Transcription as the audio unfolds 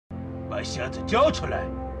把箱子交出来，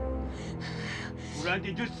不然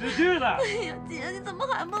你就死定了！哎呀，姐，你怎么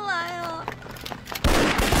还不来啊？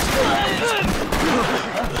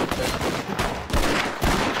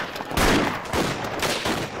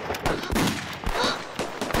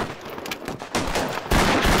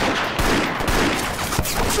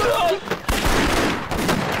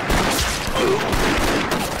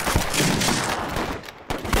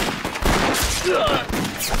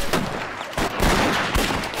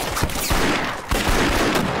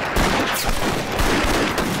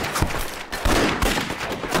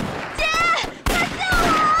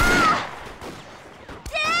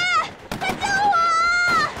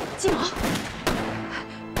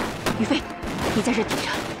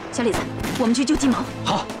小李子，我们去救金毛。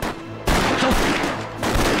好，走。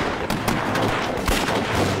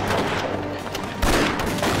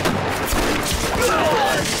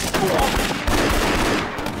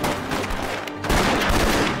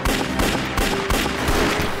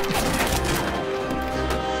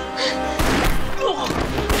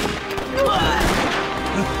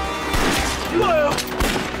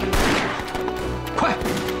快！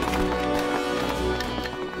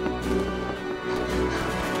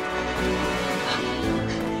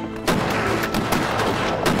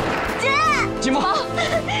 金毛，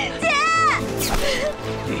姐，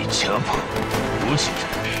你强迫无情人，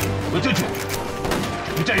我就去！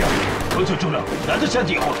准备战药，偷救钟楼，拿着箱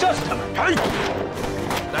子以后炸死他们！哎，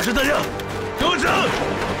拿上弹药，给我走！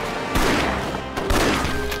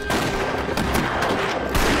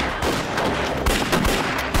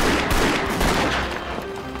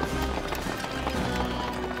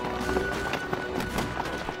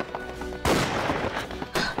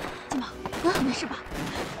金毛，你没事吧？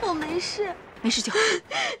我没事。 没事就好。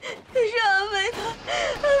可是阿飞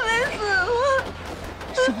死了。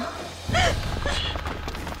什么？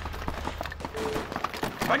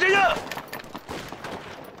把这样。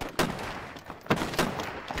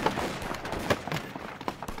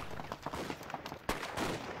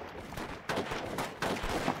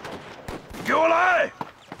给我来！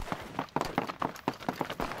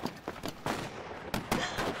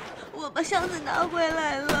我把箱子拿回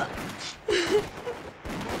来了。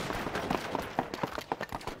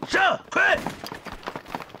上，快！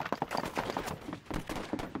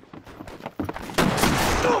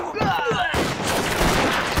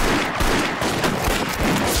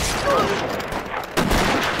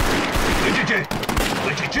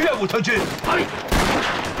回去支援武藤军。哎。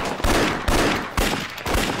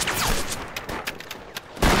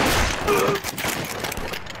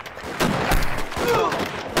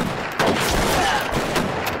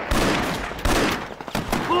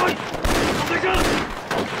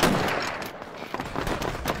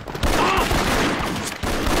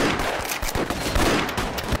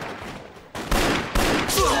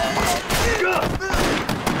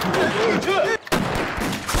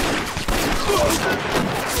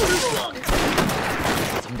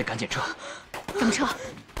咱们得赶紧撤。怎么撤？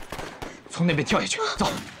从那边跳下去。走，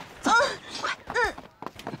走，快！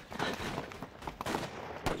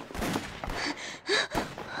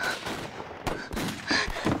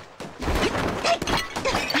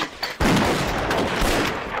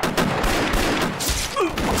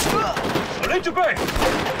手雷准备。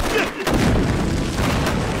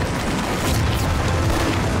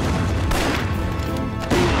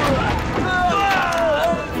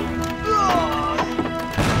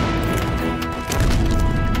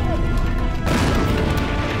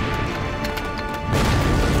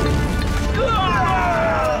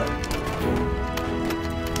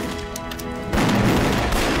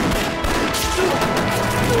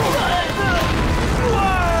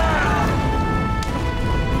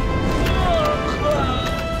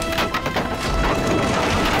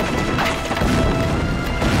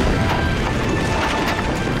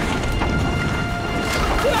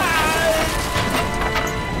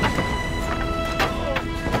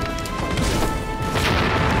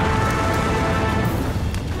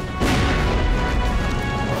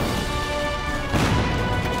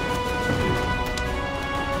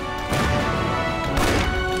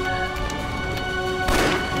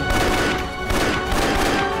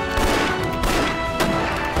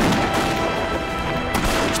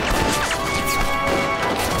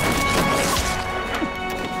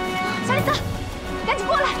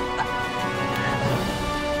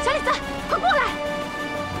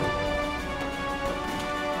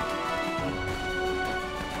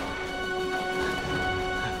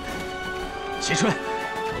 齐春，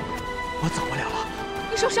我走不了了。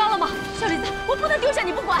你受伤了吗，小李子？我不能丢下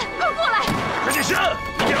你不管，快过来！赶紧上，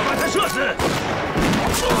一定要把他射死！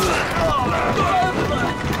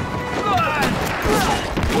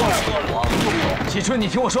季春，你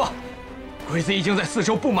听我说，鬼子已经在四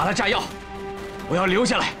周布满了炸药，我要留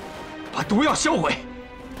下来，把毒药销毁。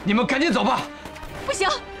你们赶紧走吧。不行，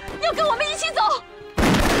要跟我们一起走。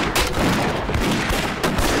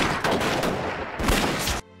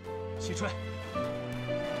季春，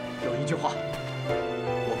有一句话，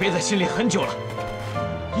我憋在心里很久了，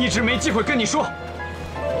一直没机会跟你说。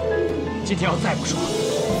今天要再不说，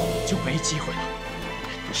就没机会了。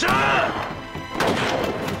是。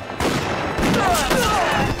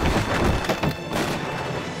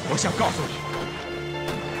我想告诉你，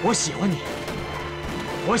我喜欢你，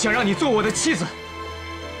我想让你做我的妻子。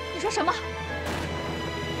你说什么？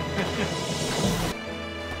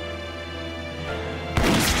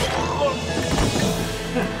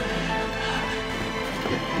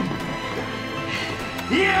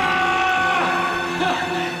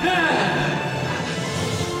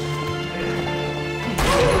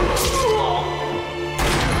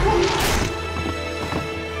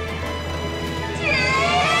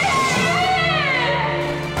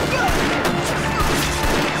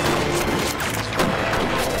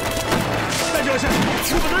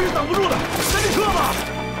日本人是挡不住的，赶紧撤吧！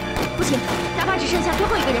不行，哪怕只剩下最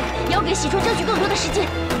后一个人，也要给喜春争取更多的时间。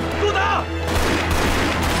入党！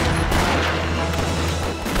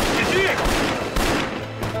解狙！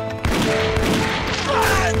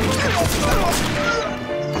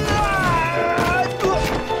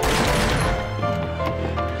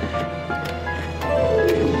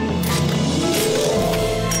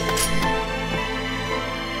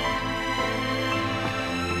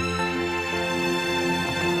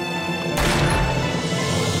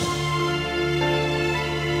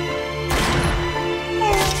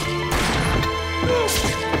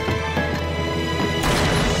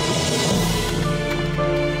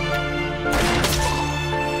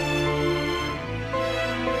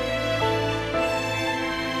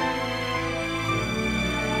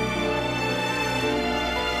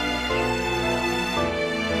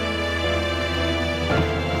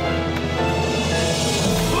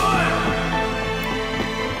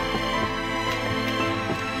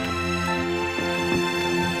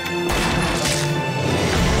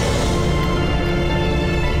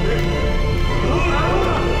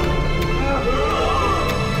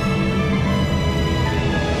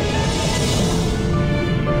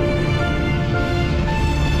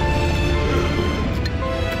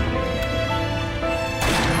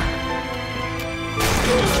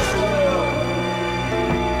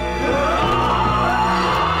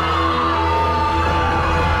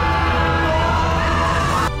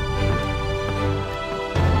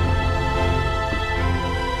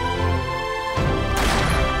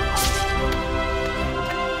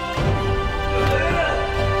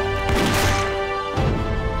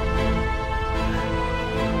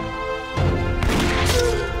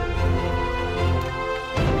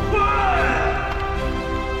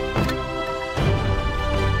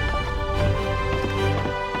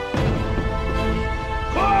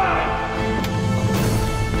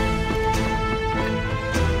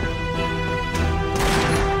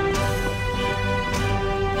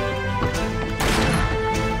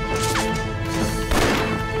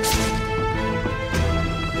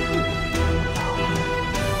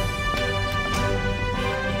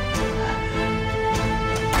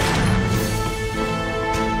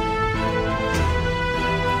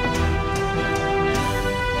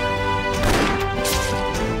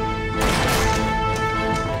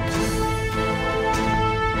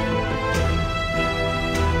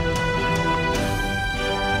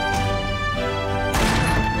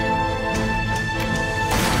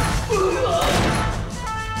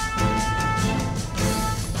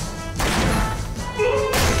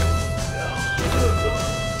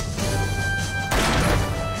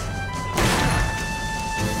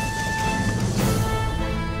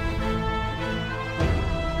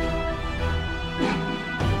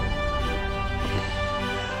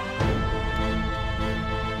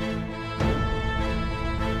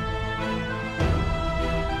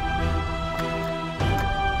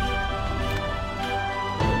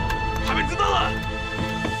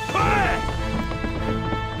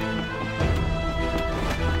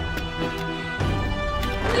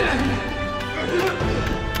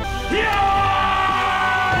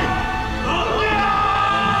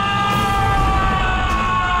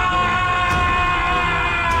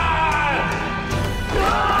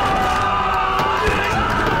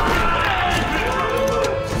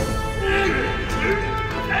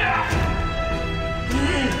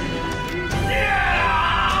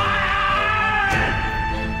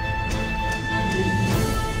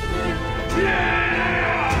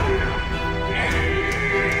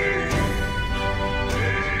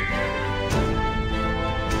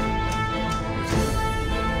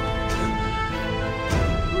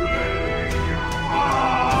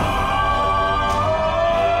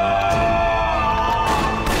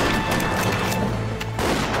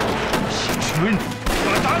主人，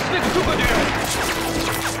我来打死那个中国女人！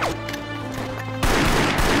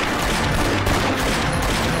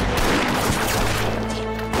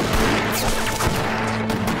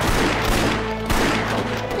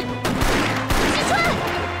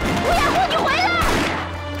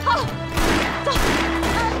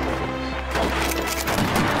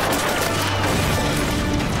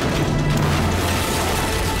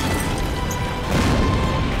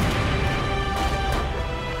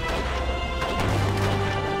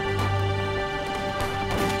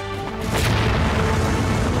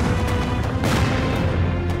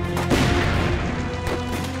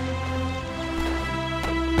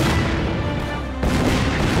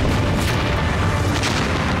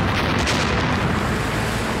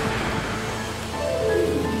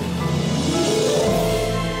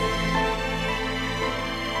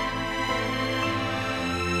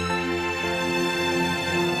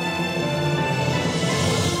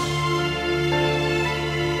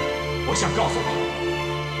 我想告诉你，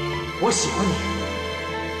我喜欢你，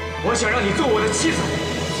我想让你做我的妻子。